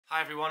Hi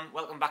everyone,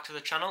 welcome back to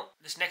the channel.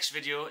 This next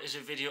video is a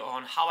video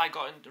on how I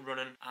got into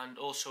running and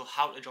also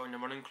how to join the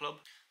running club.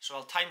 So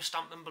I'll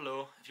timestamp them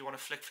below if you want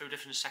to flick through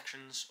different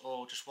sections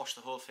or just watch the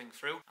whole thing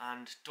through.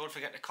 And don't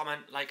forget to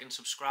comment, like and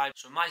subscribe.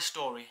 So my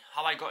story,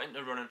 how I got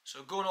into running.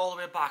 So going all the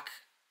way back,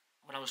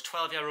 when I was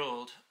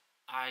 12-year-old,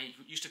 I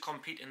used to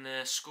compete in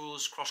the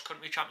school's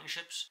cross-country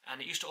championships, and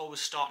it used to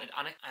always start at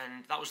Alnwick,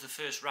 and that was the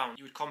first round.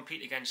 You would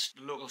compete against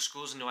the local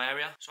schools in the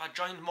area. So I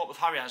joined Moped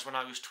Harriers when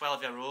I was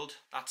 12-year-old.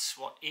 That's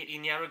what,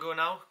 18 years ago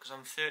now, because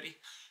I'm 30,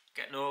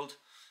 getting old.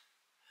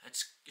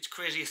 It's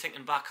crazy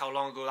thinking back how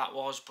long ago that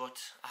was, but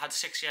I had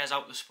 6 years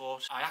out of the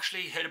sport. I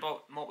actually heard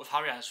about Moped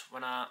Harriers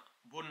when I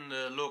won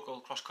the local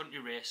cross-country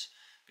race,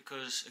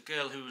 because a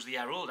girl who was the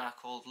year older,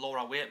 called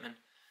Laura Waitman,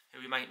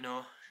 who you might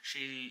know,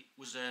 she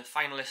was a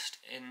finalist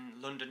in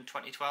London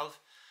 2012,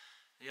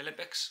 the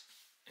Olympics,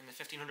 in the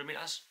 1500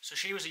 metres. So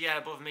she was a year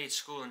above me at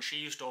school and she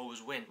used to always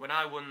win. When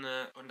I won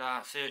the under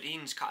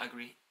 13s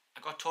category,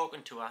 I got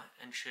talking to her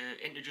and she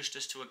introduced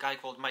us to a guy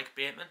called Mike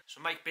Bateman.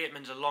 So Mike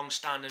Bateman's a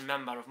long-standing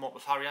member of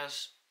Moped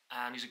Harriers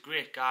and he's a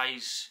great guy.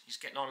 He's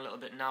getting on a little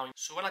bit now.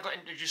 So when I got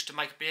introduced to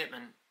Mike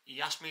Bateman, he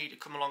asked me to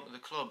come along to the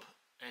club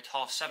at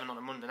 7:30 on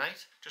a Monday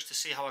night just to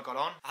see how I got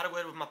on. I had a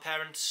word with my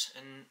parents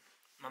and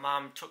my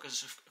mum took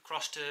us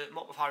across to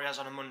Moped Harriers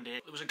on a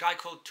Monday. There was a guy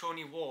called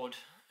Tony Ward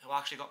who I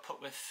actually got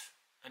put with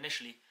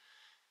initially,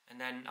 and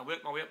then I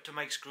worked my way up to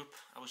Mike's group.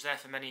 I was there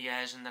for many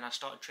years and then I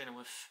started training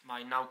with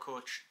my now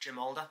coach Jim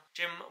Alder.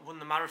 Jim won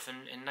the marathon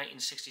in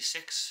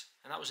 1966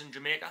 and that was in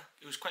Jamaica.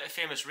 It was quite a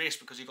famous race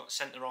because he got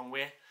sent the wrong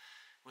way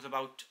with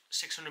about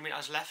 600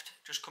 metres left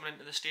just coming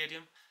into the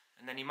stadium,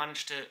 and then he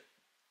managed to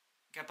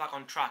get back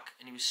on track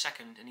and he was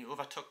second and he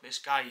overtook this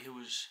guy who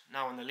was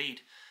now in the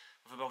lead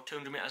with about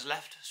 200 metres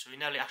left, so he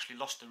nearly actually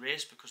lost the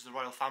race because the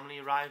royal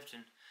family arrived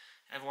and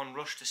everyone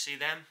rushed to see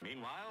them.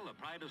 Meanwhile, the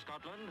pride of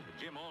Scotland,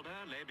 Jim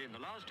Alder, led in the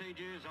last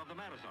stages of the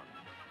marathon.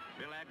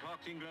 Bill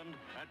Adcock's England,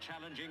 a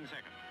challenging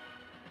second.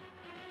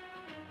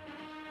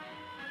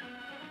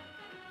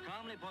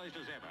 Calmly poised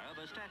as ever,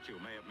 the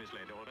statue may have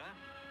misled Alder.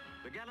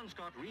 The gallant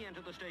Scot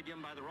re-entered the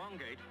stadium by the wrong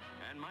gate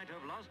and might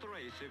have lost the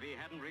race if he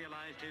hadn't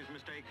realised his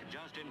mistake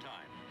just in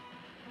time.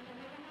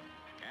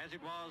 As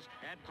it was,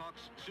 Adcock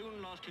soon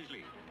lost his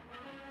lead.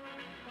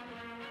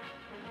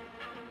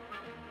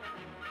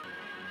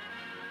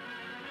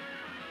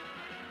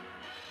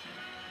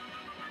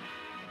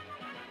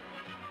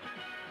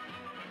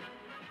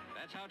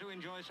 That's how to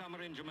enjoy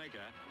summer in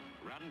Jamaica.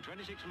 Run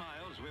 26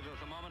 miles with a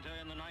thermometer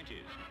in the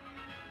 90s.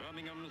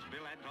 Birmingham's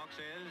Bill Adcock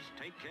says,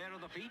 take care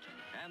of the feet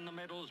and the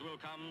medals will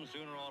come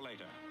sooner or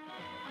later.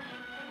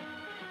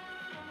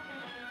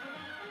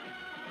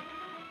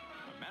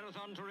 A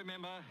marathon to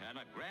remember and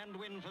a grand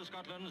win for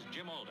Scotland's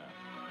Jim Alder.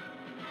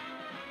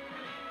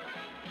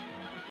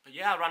 But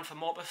yeah, I ran for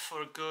Moped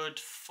for a good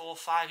 4 or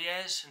 5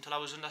 years until I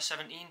was under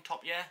 17,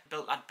 top year.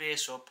 Built that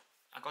base up.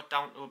 I got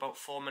down to about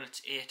 4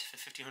 minutes 8 for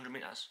 1500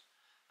 metres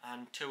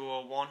and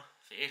 2:01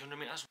 for 800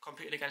 metres.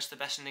 Competed against the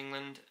best in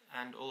England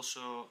and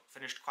also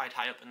finished quite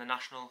high up in the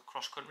national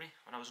cross country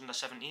when I was under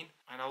 17.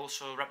 And I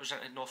also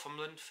represented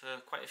Northumberland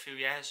for quite a few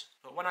years.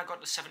 But when I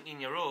got to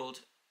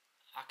 17-year-old,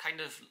 I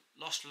kind of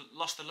lost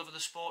the love of the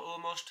sport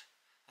almost.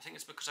 I think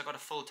it's because I got a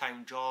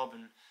full-time job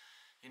and,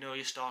 you know,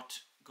 you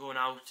start going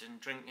out and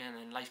drinking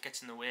and life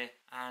gets in the way.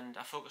 And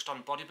I focused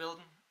on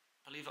bodybuilding,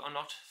 believe it or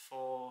not,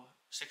 for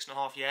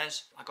 6.5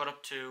 years. I got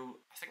up to,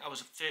 I think I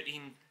was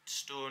 13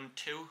 stone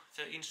 2,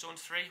 13 stone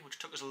 3, which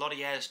took us a lot of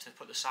years to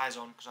put the size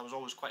on because I was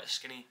always quite a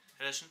skinny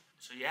person.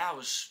 So yeah, I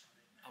was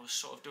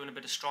sort of doing a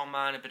bit of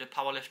strongman, a bit of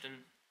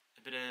powerlifting,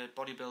 a bit of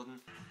bodybuilding.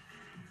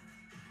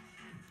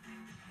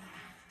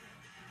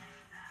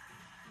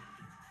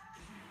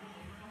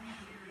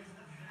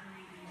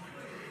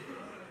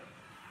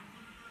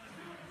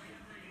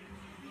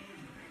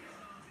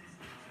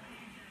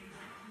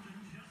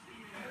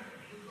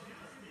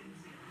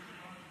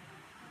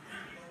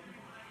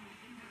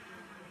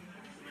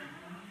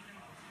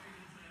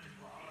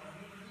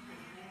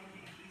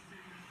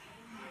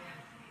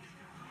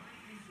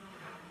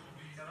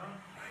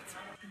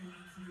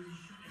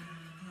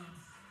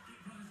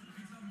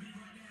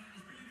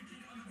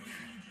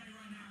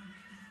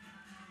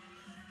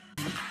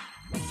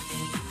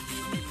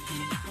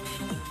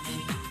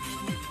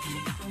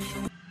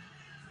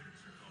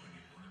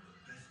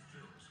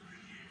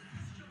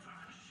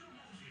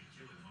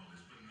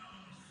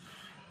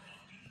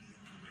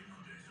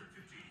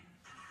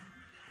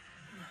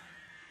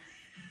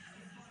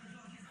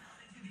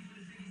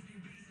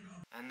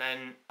 And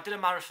then I did a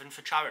marathon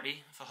for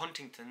charity for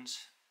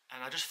Huntington's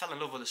and I just fell in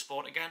love with the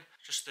sport again.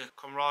 Just the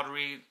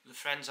camaraderie, the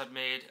friends I'd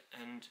made,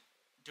 and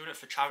doing it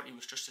for charity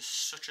was just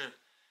such a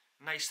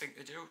nice thing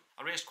to do.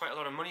 I raised quite a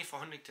lot of money for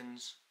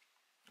Huntington's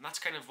and that's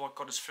kind of what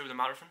got us through the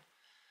marathon.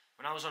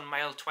 When I was on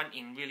mile 20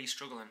 and really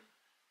struggling,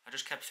 I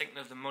just kept thinking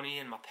of the money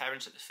and my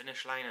parents at the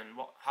finish line and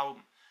how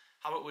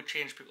it would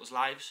change people's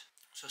lives.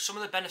 So some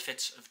of the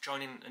benefits of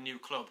joining a new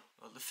club.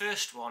 Well, the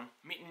first one,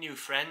 meeting new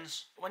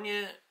friends. When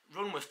you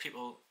run with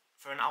people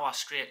for an hour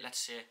straight, let's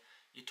say,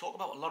 you talk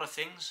about a lot of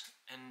things,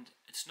 and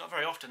it's not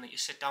very often that you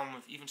sit down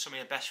with even some of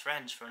your best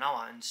friends for an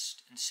hour and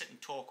sit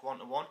and talk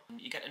one-to-one. And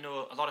you get to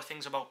know a lot of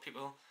things about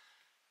people.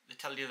 They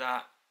tell you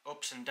their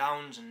ups and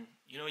downs, and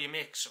you know, you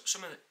make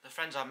some of the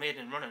friends I've made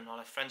in running are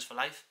like friends for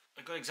life.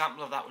 A good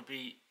example of that would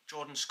be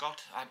Jordan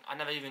Scott. I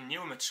never even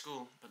knew him at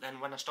school, but then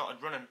when I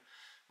started running,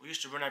 we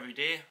used to run every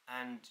day,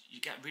 and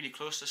you get really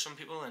close to some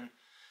people, and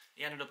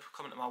he ended up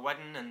coming to my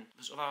wedding. And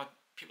there's other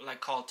people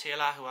like Carl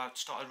Taylor, who I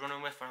started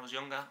running with when I was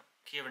younger,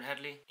 Kieran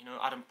Headley, you know,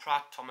 Adam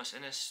Pratt, Thomas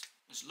Innes.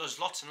 There's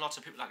lots and lots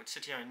of people I could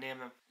sit here and name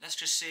them. Let's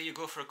just say you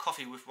go for a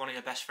coffee with one of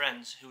your best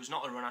friends who's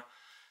not a runner.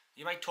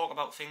 You might talk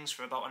about things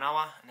for about an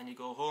hour, and then you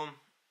go home,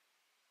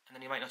 and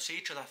then you might not see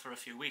each other for a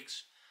few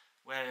weeks.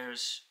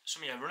 Whereas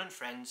some of your running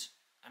friends,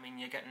 I mean,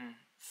 you're getting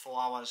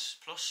 4 hours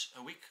plus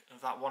a week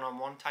of that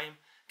one-on-one time,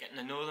 getting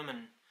to know them.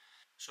 And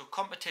so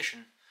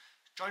competition,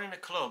 joining a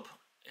club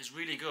is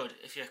really good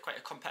if you're quite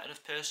a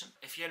competitive person.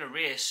 If you're in a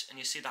race and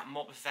you see that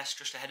mob vest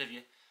just ahead of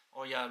you,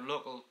 or your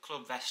local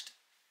club vest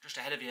just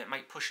ahead of you, it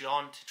might push you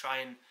on to try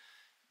and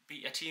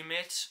beat your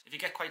teammates. If you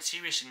get quite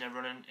serious in your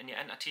running and you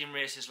enter team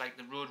races like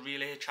the road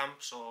relay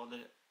champs or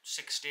the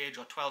 6-stage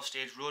or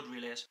 12-stage road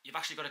relays, you've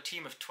actually got a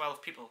team of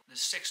 12 people.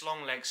 There's 6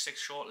 long legs, 6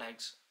 short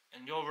legs,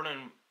 and you're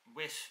running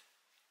with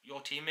your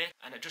teammate,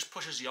 and it just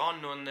pushes you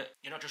on, knowing that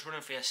you're not just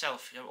running for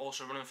yourself, you're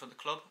also running for the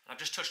club. And I've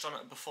just touched on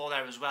it before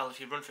there as well. If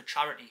you run for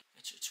charity,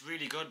 it's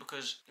really good,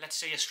 because let's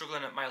say you're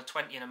struggling at mile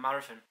 20 in a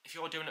marathon. If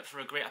you're doing it for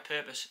a greater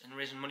purpose and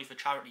raising money for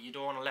charity, you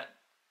don't want to let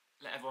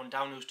everyone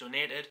down who's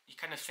donated. You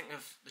kind of think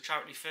of the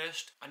charity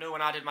first. I know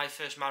when I did my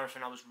first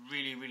marathon, I was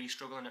really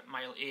struggling at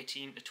mile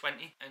 18 to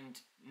 20, and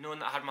knowing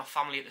that I had my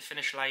family at the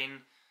finish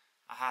line,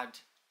 I had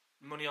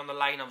money on the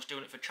line, I was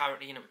doing it for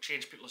charity, and it would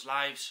change people's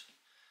lives.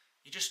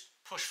 You just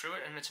push through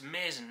it, and it's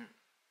amazing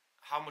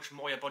how much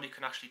more your body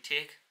can actually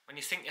take. When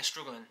you think you're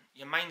struggling,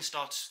 your mind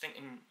starts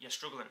thinking you're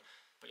struggling,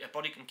 but your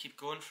body can keep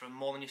going for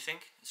more than you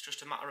think. It's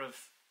just a matter of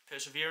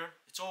persevering.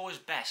 It's always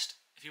best,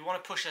 if you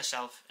want to push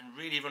yourself and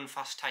really run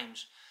fast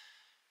times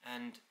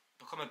and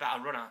become a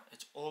better runner,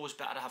 it's always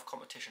better to have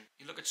competition.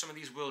 You look at some of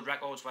these world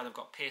records where they've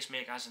got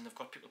pacemakers and they've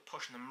got people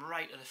pushing them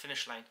right to the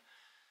finish line.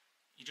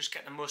 You just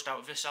get the most out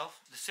of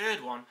yourself. The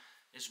third one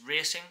is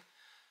racing.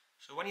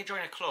 So when you join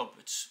a club,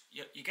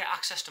 you get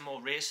access to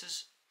more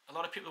races. A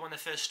lot of people, when they're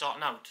first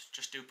starting out,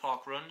 just do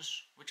park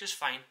runs, which is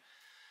fine,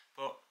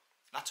 but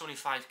that's only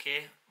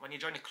 5k. When you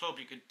join a club,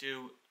 you could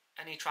do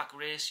any track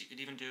race, you could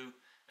even do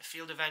a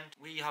field event.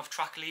 We have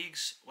track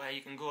leagues where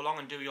you can go along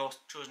and do your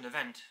chosen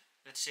event.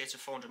 Let's say it's a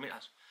 400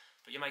 metres,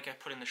 but you might get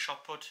put in the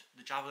shot put,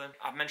 the javelin.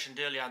 I've mentioned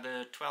earlier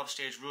the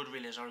 12-stage road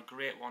relays are a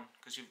great one,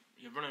 because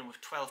you're running with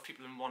 12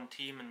 people in one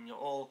team, and you're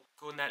all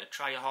going there to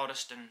try your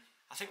hardest. And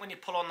I think when you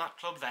pull on that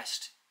club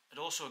vest, it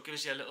also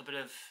gives you a little bit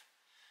of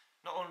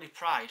not only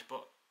pride,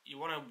 but you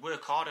want to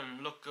work hard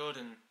and look good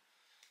and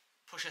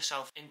push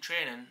yourself. In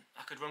training,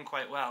 I could run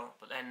quite well,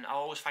 but then I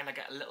always find I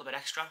get a little bit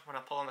extra when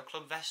I pull on the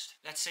club vest.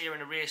 Let's say you're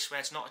in a race where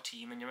it's not a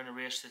team and you're in a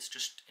race that's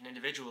just an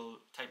individual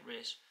type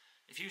race.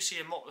 If you see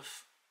a mock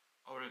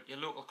or your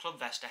local club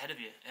vest ahead of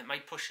you, it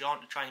might push you on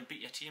to try and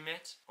beat your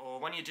teammates. Or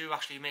when you do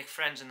actually make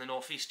friends in the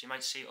northeast, you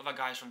might see other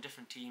guys from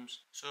different teams.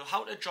 So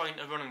how to join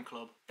a running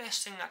club?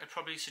 Best thing I could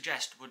probably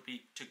suggest would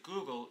be to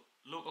Google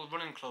local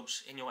running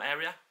clubs in your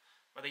area,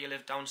 whether you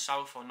live down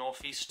south or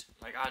northeast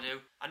like I do.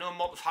 I know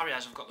Mob of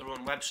Harriers have got their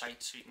own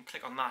website, so you can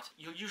click on that.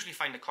 You'll usually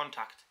find a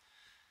contact.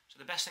 So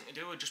the best thing to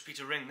do would just be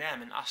to ring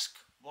them and ask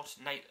what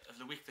night of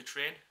the week they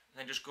train, and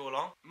then just go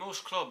along.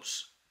 Most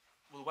clubs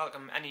will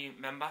welcome any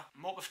member.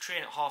 Mob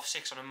train at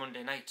 6:30 on a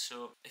Monday night,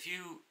 so if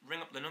you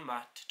ring up the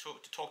number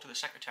to talk to the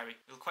secretary,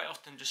 they'll quite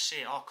often just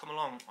say, oh, come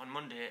along on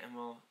Monday and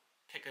we'll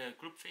pick a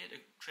group for you to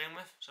train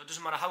with. So it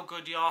doesn't matter how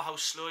good you are, how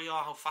slow you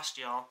are, how fast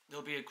you are,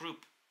 there'll be a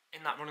group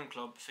in that running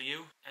club for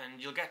you,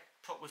 and you'll get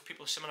put with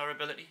people of similar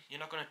ability. You're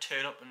not going to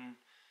turn up and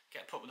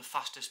get put with the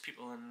fastest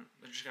people and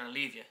they're just going to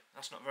leave you.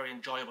 That's not very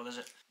enjoyable, is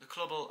it? The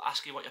club will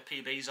ask you what your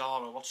PBs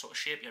are or what sort of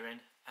shape you're in,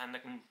 and they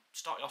can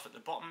start you off at the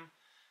bottom.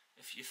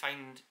 If you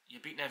find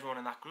you're beating everyone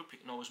in that group, you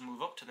can always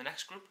move up to the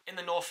next group. In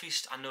the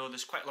northeast, I know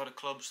there's quite a lot of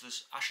clubs.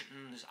 There's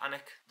Asherton, there's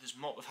Alnwick, there's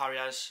Morpeth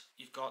Harriers,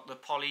 you've got the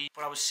Poly.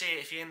 But I would say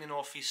if you're in the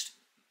northeast,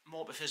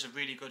 Morpeth is a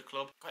really good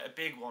club, quite a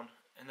big one,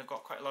 and they've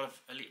got quite a lot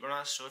of elite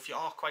runners. So if you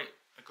are quite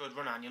a good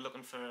runner and you're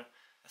looking for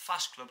a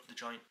fast club to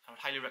join, I would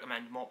highly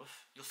recommend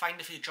Morpeth. You'll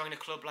find if you join a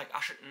club like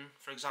Asherton,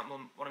 for example,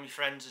 one of my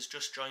friends has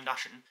just joined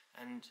Asherton,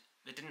 and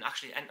they didn't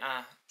actually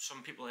enter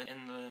some people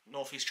in the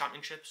North East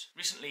Championships.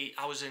 Recently,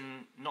 I was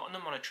in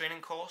Nottingham on a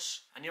training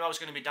course. I knew I was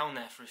going to be down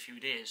there for a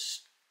few days,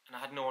 and I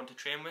had no one to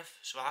train with,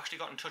 so I actually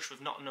got in touch with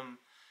Nottingham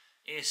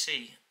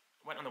AC,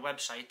 went on the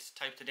website,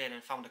 typed it in,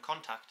 and found a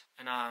contact.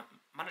 And I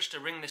managed to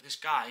ring this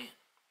guy,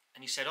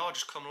 and he said, oh,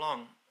 just come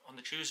along on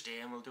the Tuesday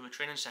and we'll do a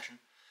training session.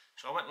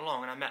 So I went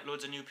along and I met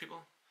loads of new people.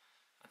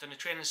 I'd done a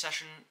training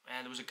session,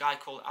 and there was a guy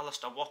called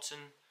Alistair Watson,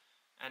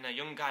 and a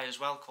young guy as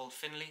well called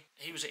Finley.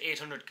 He was an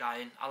 800 guy,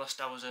 and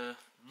Alistair was a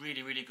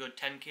really good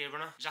 10k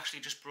runner. He's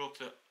actually just broke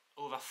the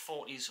over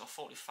 40s or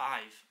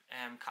 45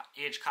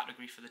 age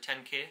category for the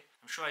 10k.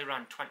 I'm sure I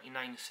ran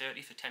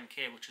 29:30 for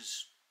 10k, which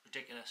is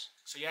ridiculous.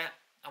 So yeah,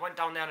 I went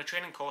down there on a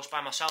training course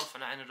by myself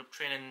and I ended up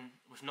training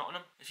with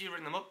Nottingham. If you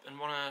ring them up and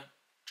want to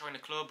join the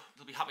club,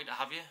 they'll be happy to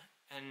have you.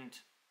 And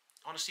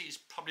honestly,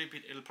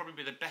 it'll probably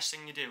be the best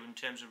thing you do in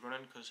terms of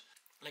running, because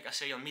like I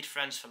say, you'll meet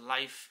friends for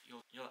life,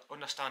 you'll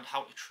understand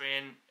how to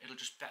train, it'll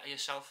just better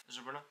yourself as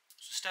a runner.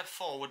 So step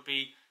 4 would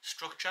be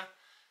structure.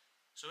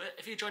 So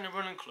if you join a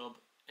running club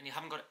and you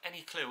haven't got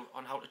any clue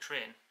on how to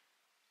train,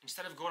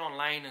 instead of going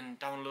online and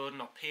downloading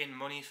or paying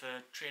money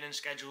for training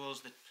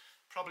schedules that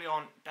probably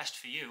aren't best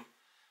for you,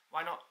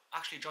 why not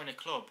actually join a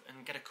club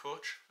and get a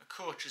coach? A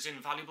coach is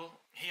invaluable.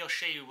 He or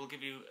she will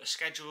give you a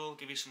schedule,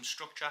 give you some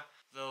structure.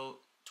 They'll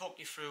talk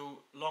you through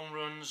long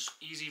runs,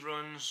 easy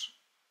runs,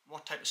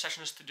 what type of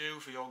sessions to do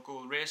for your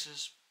goal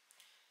races.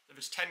 If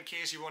it's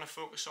 10Ks you want to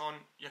focus on,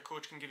 your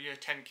coach can give you a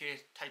 10K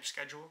type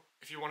schedule.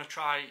 If you want to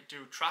try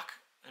do track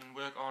and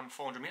work on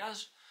 400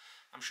 metres,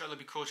 I'm sure there'll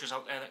be coaches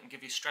out there that can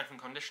give you strength and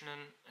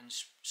conditioning and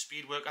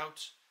speed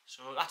workouts.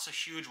 So that's a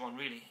huge one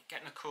really,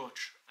 getting a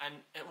coach. And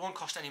it won't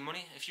cost any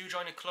money. If you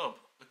join a club,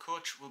 the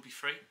coach will be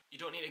free. You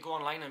don't need to go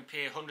online and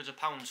pay hundreds of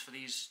pounds for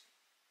these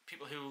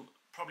people who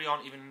probably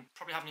haven't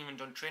even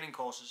done training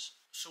courses.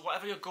 So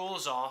whatever your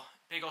goals are,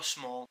 big or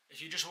small,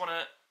 if you just want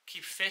to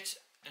keep fit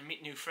and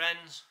meet new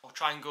friends or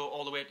try and go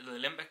all the way to the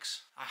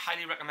Olympics, I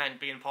highly recommend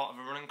being part of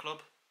a running club.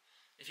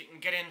 If you can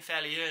get in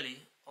fairly early,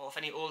 or if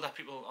any older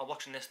people are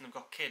watching this and they've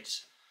got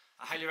kids,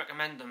 I highly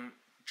recommend them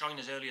join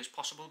as early as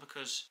possible,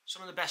 because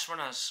some of the best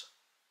runners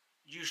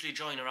usually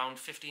join around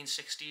 15,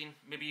 16,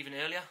 maybe even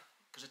earlier,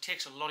 because it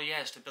takes a lot of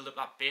years to build up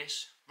that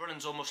base.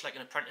 Running's almost like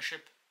an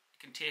apprenticeship.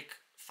 It can take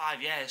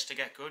 5 years to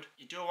get good.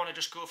 You don't want to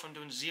just go from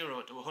doing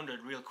 0 to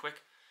 100 real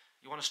quick.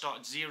 You want to start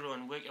at 0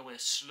 and work your way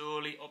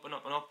slowly up and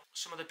up and up.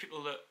 Some of the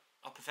people that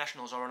are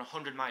professionals are on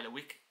 100 mile a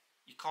week.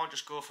 You can't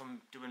just go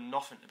from doing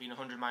nothing to being a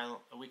 100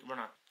 mile a week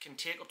runner. It can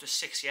take up to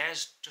 6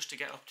 years just to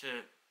get up to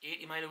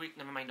 80 mile a week,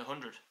 never mind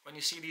 100. When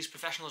you see these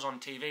professionals on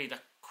TV,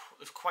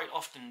 they've quite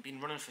often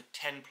been running for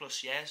 10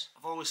 plus years.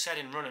 I've always said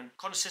in running,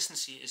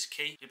 consistency is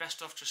key. You're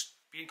best off just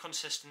being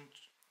consistent,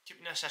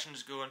 keeping your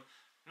sessions going,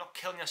 not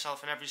killing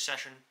yourself in every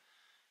session.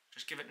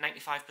 Just give it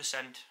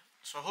 95%.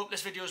 So I hope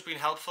this video has been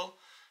helpful,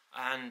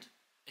 and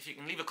if you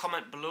can leave a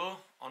comment below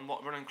on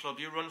what running club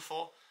you run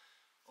for,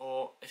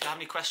 or if you have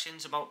any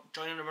questions about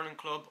joining a running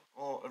club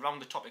or around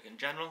the topic in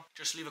general,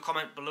 just leave a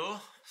comment below.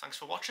 Thanks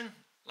for watching.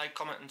 Like,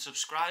 comment and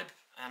subscribe,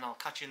 and I'll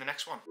catch you in the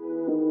next one.